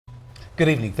Good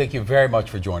evening. Thank you very much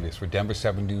for joining us for Denver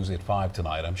 7 News at 5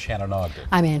 tonight. I'm Shannon Ogden.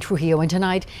 I'm Ann Trujillo, and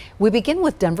tonight we begin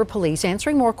with Denver police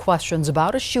answering more questions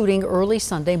about a shooting early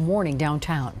Sunday morning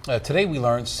downtown. Today we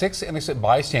learned 6 innocent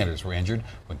bystanders were injured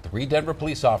when 3 Denver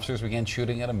police officers began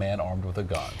shooting at a man armed with a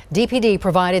gun. DPD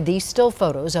provided these still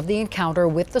photos of the encounter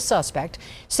with the suspect,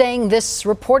 saying this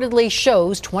reportedly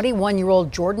shows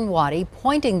 21-year-old Jordan Waddy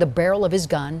pointing the barrel of his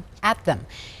gun at them.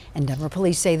 And Denver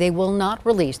police say they will not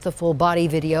release the full body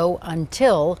video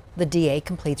until the DA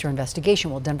completes her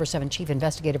investigation. Well, Denver 7 Chief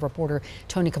Investigative Reporter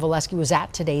Tony Kowaleski was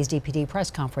at today's DPD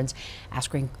press conference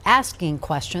asking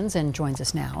questions and joins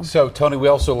us now. So, Tony, we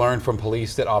also learned from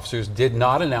police that officers did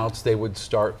not announce they would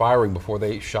start firing before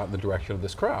they shot in the direction of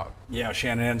this crowd. Yeah,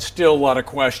 Shannon, and still a lot of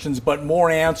questions, but more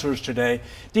answers today.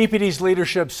 DPD's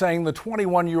leadership saying the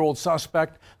 21-year-old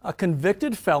suspect, a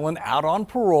convicted felon out on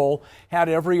parole, had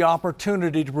every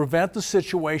opportunity to prevent the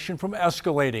situation from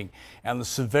escalating. And the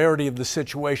severity of the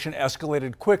situation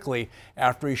escalated quickly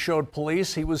after he showed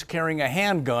police he was carrying a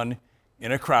handgun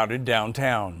in a crowded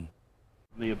downtown.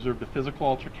 They observed a physical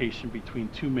altercation between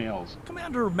 2 males.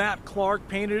 Commander Matt Clark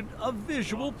painted a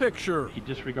visual picture. He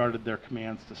disregarded their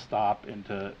commands to stop and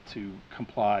to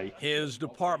comply. His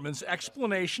department's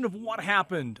explanation of what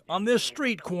happened on this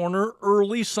street corner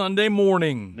early Sunday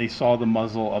morning. They saw the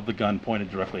muzzle of the gun pointed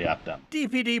directly at them.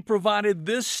 DPD provided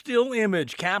this still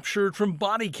image captured from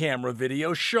body camera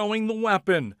video showing the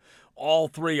weapon. All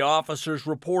 3 officers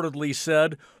reportedly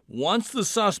said once the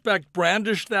suspect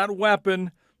brandished that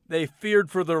weapon, they feared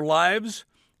for their lives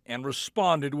and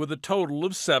responded with a total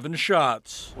of 7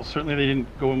 shots. Well, certainly they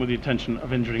didn't go in with the intention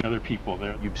of injuring other people.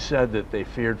 You've said that they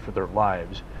feared for their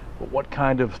lives, but what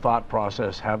kind of thought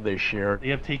process have they shared? They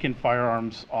have taken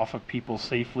firearms off of people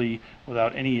safely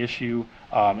without any issue,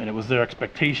 and it was their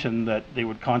expectation that they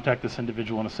would contact this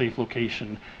individual in a safe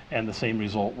location and the same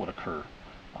result would occur.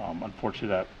 Unfortunately,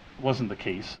 that wasn't the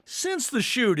case. Since the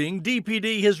shooting,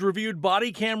 DPD has reviewed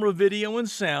body camera video and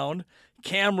sound,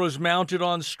 cameras mounted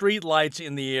on streetlights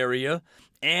in the area,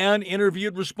 and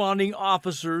interviewed responding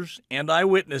officers and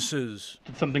eyewitnesses.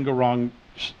 Did something go wrong?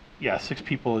 Yeah, 6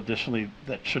 people additionally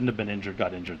that shouldn't have been injured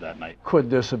got injured that night. Could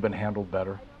this have been handled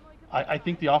better? I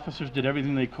think the officers did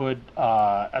everything they could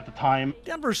at the time.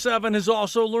 Denver 7 has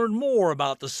also learned more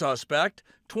about the suspect.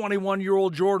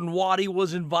 21-year-old Jordan Waddy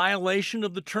was in violation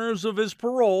of the terms of his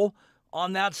parole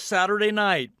on that Saturday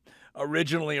night.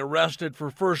 Originally arrested for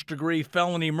first-degree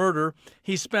felony murder,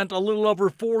 he spent a little over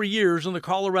 4 years in the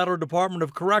Colorado Department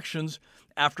of Corrections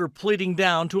after pleading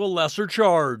down to a lesser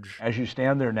charge. As you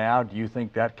stand there now, do you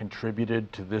think that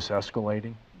contributed to this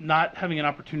escalating? Not having an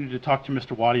opportunity to talk to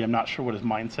Mr. Waddy, I'm not sure what his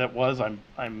mindset was.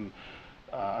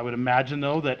 I would imagine,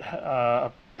 though, that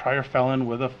a prior felon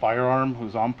with a firearm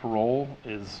who's on parole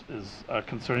is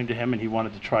concerning to him, and he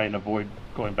wanted to try and avoid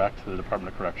going back to the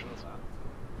Department of Corrections.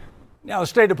 Now, the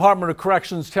State Department of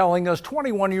Corrections telling us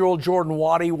 21-year-old Jordan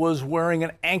Waddy was wearing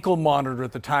an ankle monitor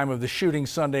at the time of the shooting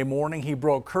Sunday morning. He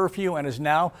broke curfew and is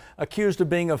now accused of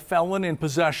being a felon in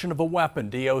possession of a weapon.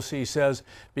 DOC says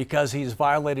because he's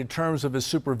violated terms of his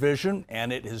supervision,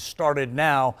 and it has started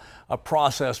now a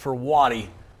process for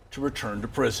Waddy to return to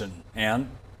prison.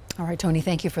 Ann? All right, Tony,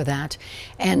 thank you for that.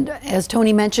 And as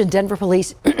Tony mentioned, Denver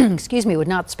police would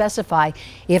not specify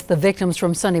if the victims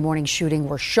from Sunday morning shooting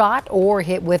were shot or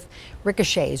hit with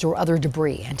ricochets or other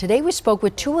debris. And today we spoke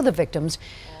with 2 of the victims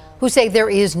who say there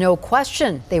is no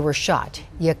question they were shot.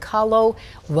 Yakalo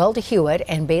Welda-Hewitt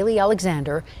and Bailey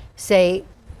Alexander say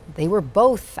they were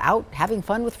both out having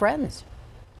fun with friends.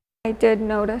 I did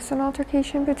notice an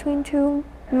altercation between 2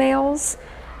 males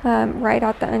right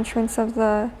at the entrance of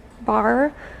the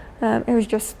bar. It was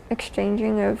just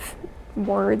exchanging of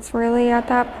words really at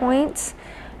that point,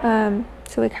 so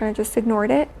we kind of just ignored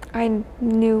it. I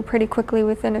knew pretty quickly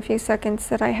within a few seconds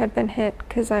that I had been hit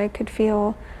because I could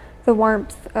feel the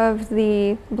warmth of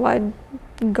the blood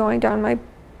going down my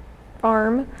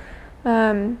arm.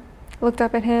 Looked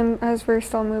up at him as we were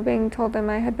still moving, told him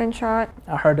I had been shot.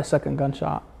 I heard a second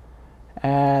gunshot,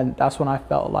 and that's when I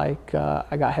felt like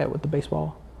I got hit with the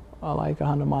baseball, like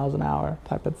 100 miles an hour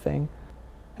type of thing.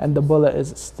 And the bullet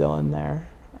is still in there.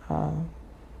 The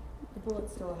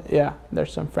bullet's still in there? Yeah,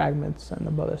 there's some fragments and the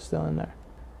bullet's still in there.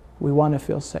 We want to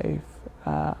feel safe,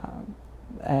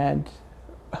 and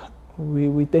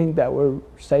we think that we're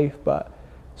safe, but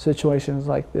situations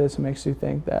like this makes you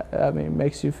think that,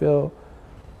 makes you feel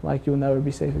like you'll never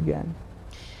be safe again.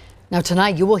 Now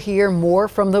tonight you will hear more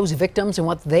from those victims and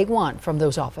what they want from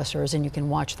those officers, and you can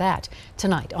watch that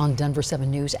tonight on Denver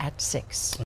 7 News at 6.